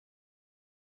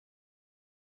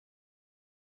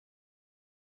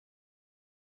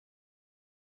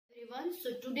Everyone, so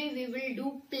today we will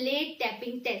do plate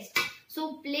tapping test.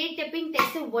 So plate tapping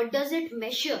test, what does it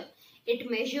measure? It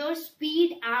measures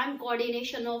speed and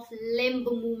coordination of limb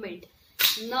movement.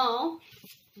 Now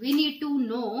we need to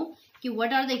know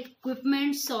what are the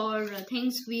equipments or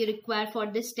things we require for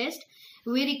this test.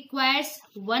 We require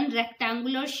one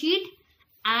rectangular sheet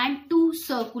and two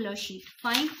circular sheet.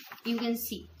 Fine, you can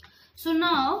see. So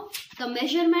now the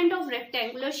measurement of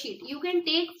rectangular sheet, you can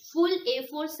take full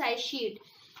A4 size sheet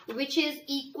which is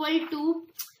equal to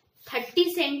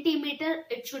 30 centimeter.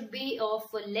 It should be of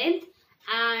length,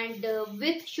 and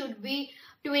width should be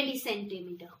 20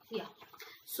 centimeter. Yeah,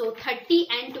 so 30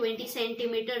 and 20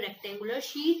 centimeter rectangular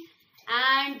sheet,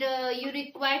 and you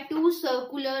require two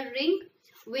circular ring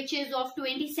which is of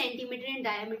 20 centimeter in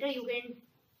diameter,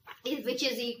 which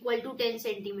is equal to 10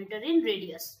 centimeter in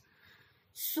radius.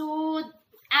 So,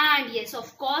 and yes,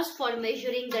 of course, for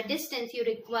measuring the distance you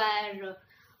require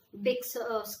big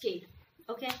scale.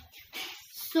 Okay,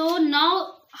 so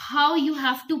now how you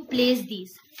have to place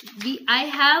these? I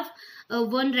have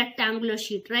one rectangular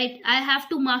sheet, right? I have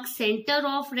to mark center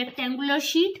of rectangular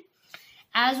sheet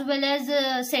as well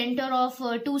as center of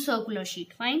two circular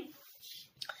sheet. Fine.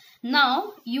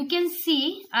 Now you can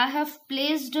see I have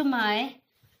placed my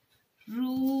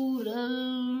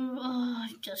ruler.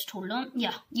 Just hold on.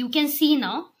 Yeah, you can see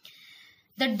now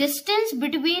the distance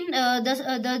between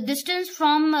the distance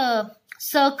from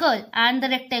circle and the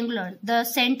rectangular, the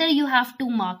center you have to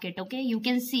mark it. Okay, you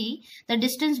can see the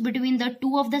distance between the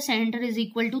two of the center is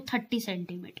equal to 30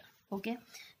 centimeter. Okay,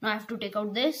 now I have to take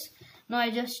out this. Now I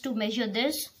just to measure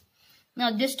this. Now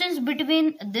distance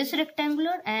between this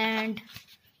rectangular and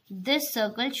this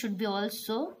circle should be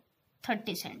also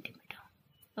 30 centimeter.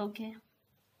 Okay,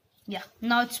 yeah,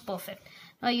 now it's perfect.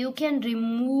 Now you can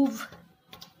remove.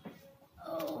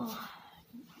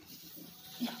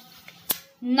 Yeah.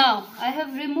 Now I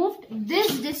have removed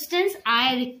this distance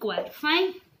I require.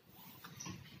 Fine.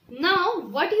 Now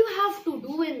what you have to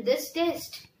do in this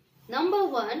test? Number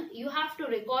one, you have to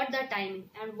record the timing,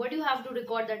 and what you have to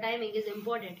record the timing is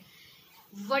important.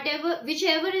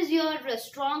 Whichever is your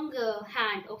strong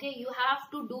hand, okay, you have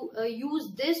to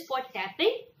use this for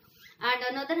tapping, and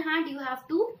another hand you have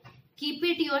to keep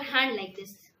it your hand like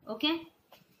this. Okay.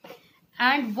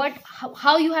 And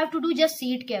how you have to do, just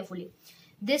see it carefully.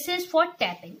 This is for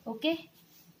tapping. Okay,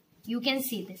 you can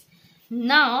see this.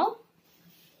 Now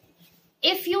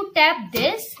if you tap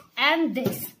this and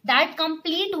this, that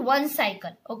complete one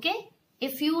cycle. Okay,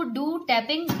 if you do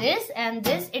tapping this and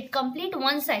this, it complete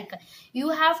one cycle. You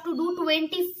have to do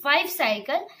 25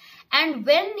 cycle, and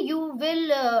when you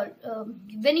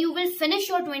will finish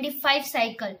your 25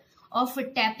 cycle of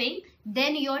tapping,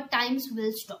 then your times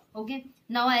will stop. Okay,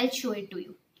 now I'll show it to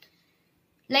you.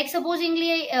 Like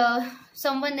supposingly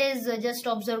someone is just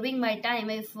observing my time.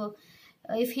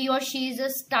 If he or she is a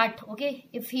start, okay,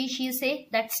 if she say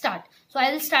that start, so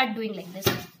I will start doing like this.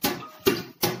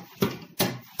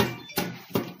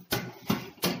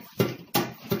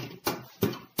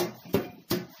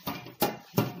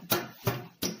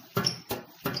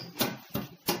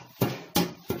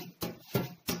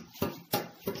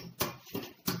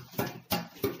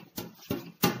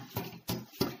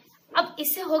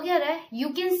 इससे हो गया रहा है. You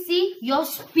can see your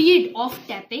speed of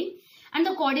tapping, and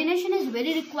the coordination is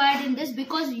very required in this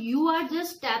because you are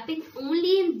just tapping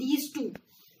only in these two.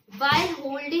 While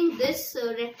holding this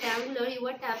rectangular, you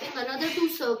are tapping another two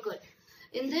circle.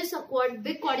 In this,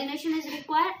 big coordination is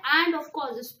required, and of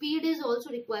course the speed is also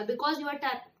required because you are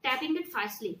tapping it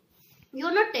fastly. You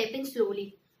are not tapping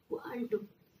slowly. 1, 2.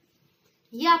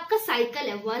 ये आपका cycle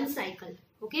है, one cycle.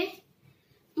 Okay,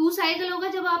 to cycle होगा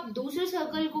जब आप दूसरे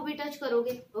circle को भी touch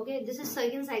करोगे. Okay, this is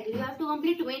second cycle. You have to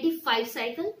complete 25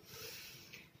 cycle,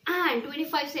 and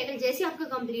 25 cycle जैसे आपका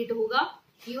कंप्लीट होगा,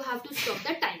 you have to stop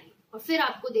the timing. और फिर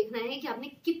आपको देखना है कि आपने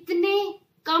कितने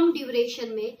कम ड्यूरेशन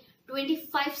में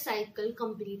 25 साइकिल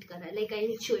कंप्लीट करा है. Like I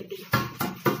will show it you.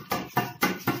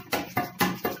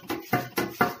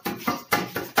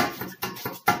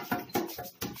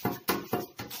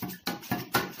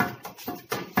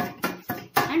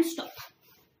 And stop.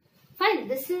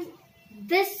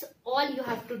 This all you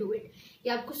have to do it.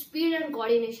 ये आपको speed and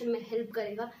coordination में help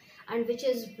करेगा, and which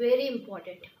is very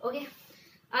important. Okay,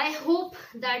 I hope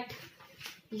that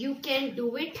you can do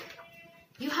it.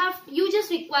 You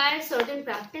just require certain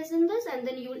practice in this, and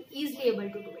then you will easily able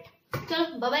to do it. So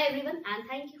bye bye everyone, and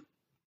thank you.